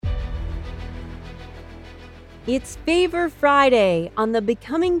It's Favor Friday on the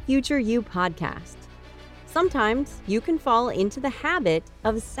Becoming Future You podcast. Sometimes you can fall into the habit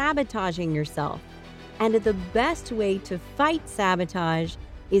of sabotaging yourself, and the best way to fight sabotage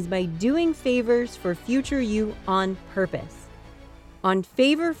is by doing favors for future you on purpose. On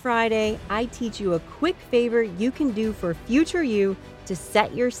Favor Friday, I teach you a quick favor you can do for future you to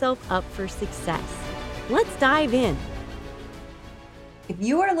set yourself up for success. Let's dive in. If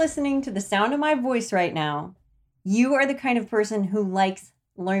you are listening to the sound of my voice right now, you are the kind of person who likes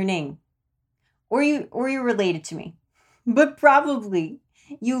learning, or you're related to me, but probably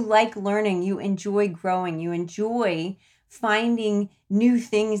you like learning, you enjoy growing, you enjoy finding new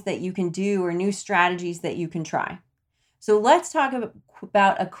things that you can do or new strategies that you can try. So let's talk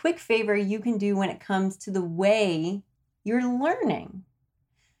about a quick favor you can do when it comes to the way you're learning.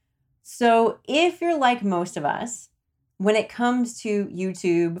 So if you're like most of us, when it comes to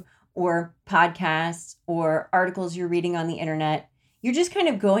YouTube or podcasts or articles you're reading on the internet, you're just kind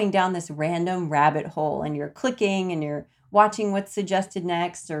of going down this random rabbit hole and you're clicking and you're watching what's suggested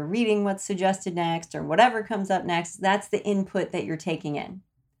next or reading what's suggested next or whatever comes up next. That's the input that you're taking in.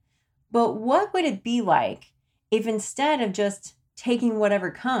 But what would it be like if instead of just taking whatever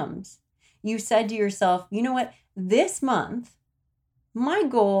comes, you said to yourself, you know what, this month, my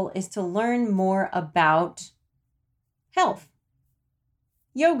goal is to learn more about health,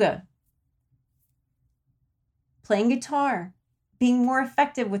 yoga, playing guitar, being more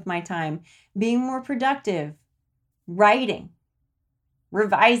effective with my time, being more productive, writing,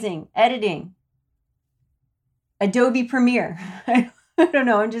 revising, editing, Adobe Premiere. I don't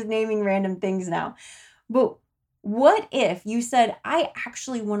know, I'm just naming random things now. But what if you said, I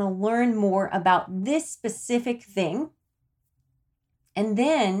actually want to learn more about this specific thing, and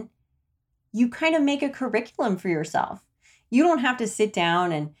then you kind of make a curriculum for yourself. You don't have to sit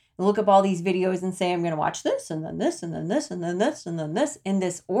down and look up all these videos and say, I'm going to watch this and then this and then this and then this and then this in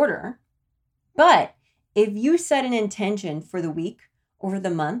this order. But if you set an intention for the week or the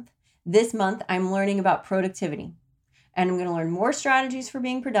month, this month I'm learning about productivity and I'm going to learn more strategies for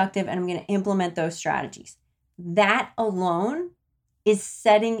being productive and I'm going to implement those strategies. That alone is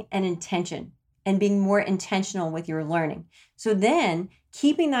setting an intention and being more intentional with your learning. So then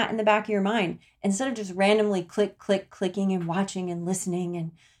keeping that in the back of your mind, instead of just randomly clicking and watching and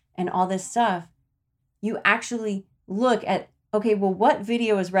listening and all this stuff, you actually look at, okay, well, what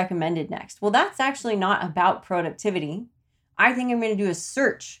video is recommended next? Well, that's actually not about productivity. I think I'm going to do a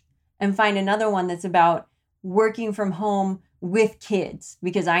search and find another one that's about working from home with kids,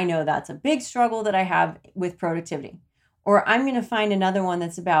 because I know that's a big struggle that I have with productivity. Or I'm going to find another one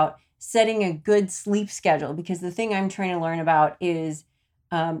that's about setting a good sleep schedule, because the thing I'm trying to learn about is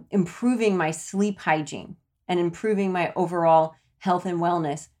improving my sleep hygiene and improving my overall health and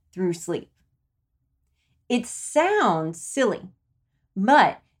wellness through sleep. It sounds silly,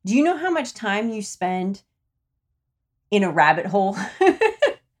 but do you know how much time you spend in a rabbit hole?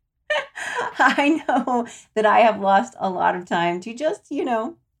 I know that I have lost a lot of time to just,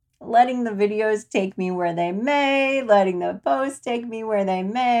 letting the videos take me where they may, letting the posts take me where they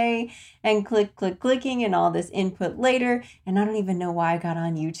may, and clicking and all this input later. And I don't even know why I got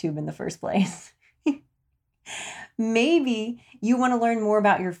on YouTube in the first place. Maybe you want to learn more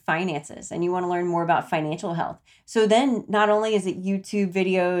about your finances and you want to learn more about financial health. So then not only is it YouTube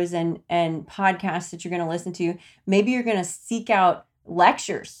videos and podcasts that you're going to listen to, maybe you're going to seek out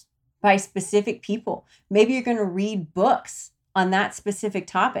lectures by specific people. Maybe you're going to read books on that specific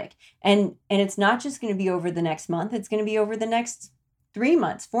topic. And it's not just going to be over the next month. It's going to be over the next 3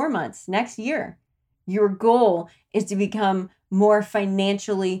 months, 4 months, next year. Your goal is to become more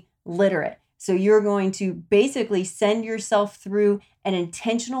financially literate. So you're going to basically send yourself through an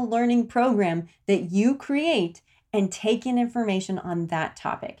intentional learning program that you create and take in information on that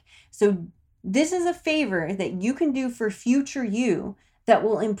topic. So this is a favor that you can do for future you that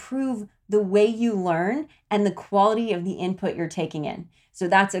will improve the way you learn and the quality of the input you're taking in. So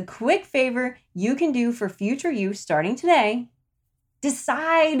that's a quick favor you can do for future you starting today.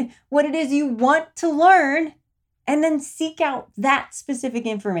 Decide what it is you want to learn and then seek out that specific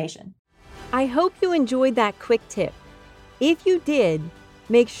information. I hope you enjoyed that quick tip. If you did,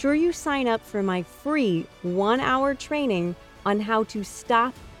 make sure you sign up for my free 1-hour training on how to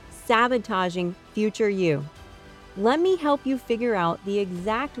stop sabotaging future you. Let me help you figure out the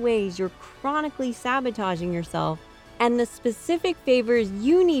exact ways you're chronically sabotaging yourself and the specific favors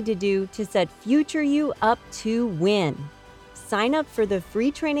you need to do to set future you up to win. Sign up for the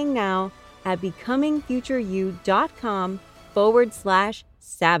free training now at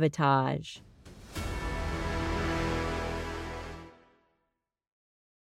becomingfutureyou.com/sabotage.